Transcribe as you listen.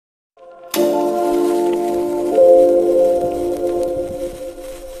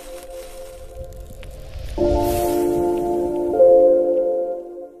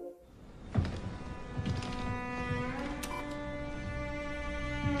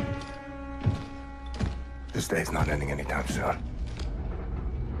This day's not ending anytime soon.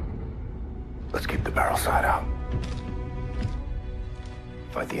 Let's keep the barrel side out.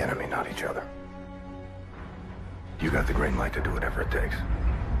 Fight the enemy, not each other. You got the green light to do whatever it takes.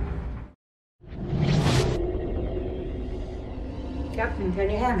 Captain,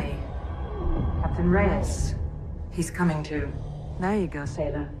 can you hear me? Captain Reyes. He's coming to. There you go,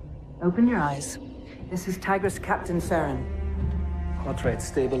 sailor. Open your eyes. This is Tigris Captain Farron. Heart rate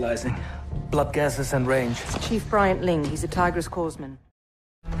stabilizing. Blood gases and range. It's Chief Bryant Ling. He's a Tigris corpsman.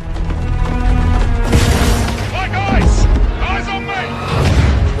 Right, guys! Eyes on me!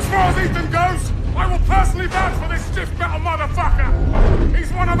 As far as Ethan goes, I will personally vouch for this stiff metal motherfucker!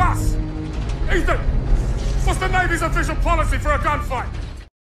 He's one of us! Ethan! What's the Navy's official policy for a gunfight?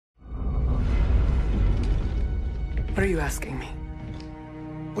 What are you asking me?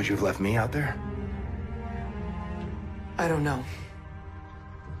 Would you have left me out there? I don't know.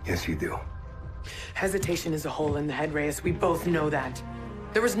 Yes, you do. Hesitation is a hole in the head, Reyes. We both know that.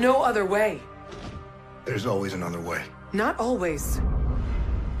 There was no other way. There's always another way. Not always.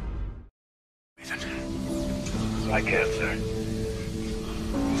 I can't, sir.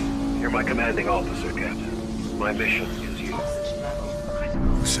 You're my commanding officer, Captain. My mission is you.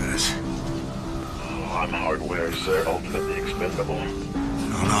 Who says? Oh, I'm hardware, sir. Ultimately expendable.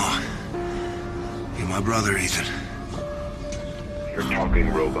 No. You're my brother, Ethan. You're talking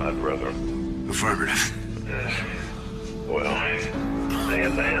robot, brother. Affirmative. Yes. Well, I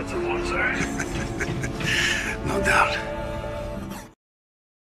am the handsome one, sir. No doubt.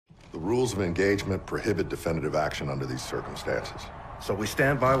 The rules of engagement prohibit definitive action under these circumstances. So we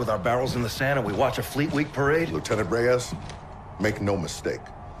stand by with our barrels in the sand and we watch a Fleet Week parade? Lieutenant Reyes, make no mistake.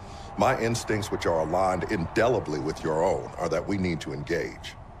 My instincts, which are aligned indelibly with your own, are that we need to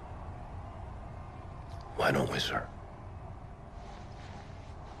engage. Why don't we, sir?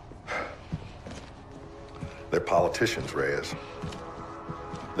 They're politicians, Reyes.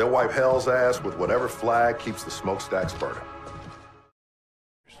 They'll wipe hell's ass with whatever flag keeps the smokestacks burning.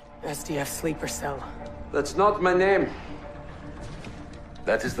 SDF sleeper cell. That's not my name.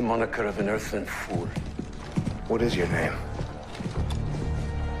 That is the moniker of an earthling fool. What is your name?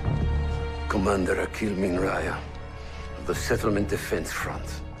 Commander Akil Minraya of the Settlement Defense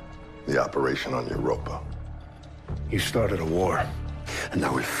Front. The operation on Europa. You started a war. And I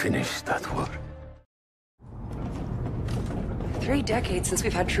will finish that war. 3 decades since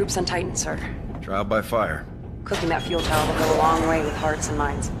we've had troops on Titan, sir. Trial by fire. Cooking that fuel tower will go a long way with hearts and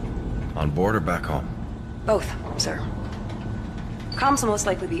minds. On board or back home? Both, sir. Comms will most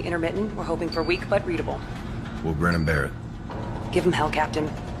likely be intermittent. We're hoping for weak but readable. We'll grin and bear it. Give him hell, Captain.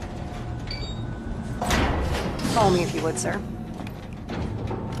 Follow me if you would, sir.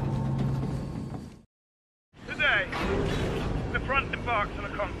 Today, the front embarks on a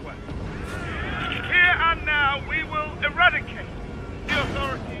conquest. Here and now, we will eradicate the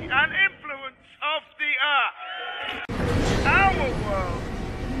authority and influence of the Earth. Our world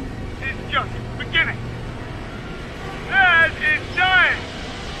is just beginning. Theirs is dying.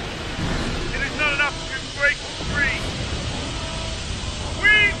 It is not enough to break free.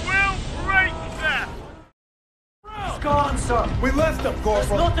 We will break them. It's gone, sir. We left them, Corporal.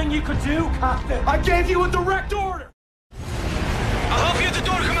 There's nothing you could do, Captain. I gave you a direct order. I'll help you at the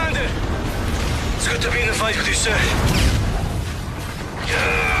door, Commander. It's good to be in a fight with you, sir.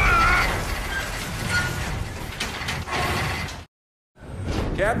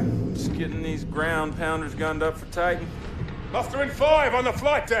 Captain, just getting these ground pounders gunned up for Titan. Muster in 5 on the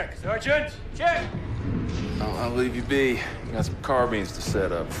flight deck. Sergeant, check! I'll leave you be. Got some carbines to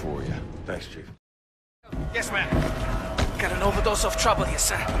set up for you. Thanks, Chief. Yes, ma'am. Got an overdose of trouble here,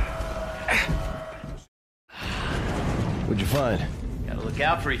 sir. What'd you find? Gotta look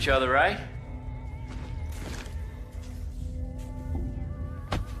out for each other, right?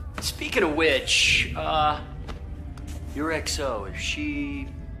 Speaking of which, your XO, is she,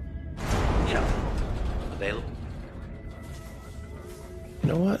 available? You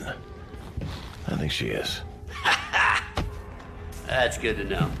know what? I think she is. That's good to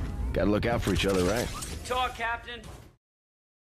know. Gotta look out for each other, right? Talk, Captain.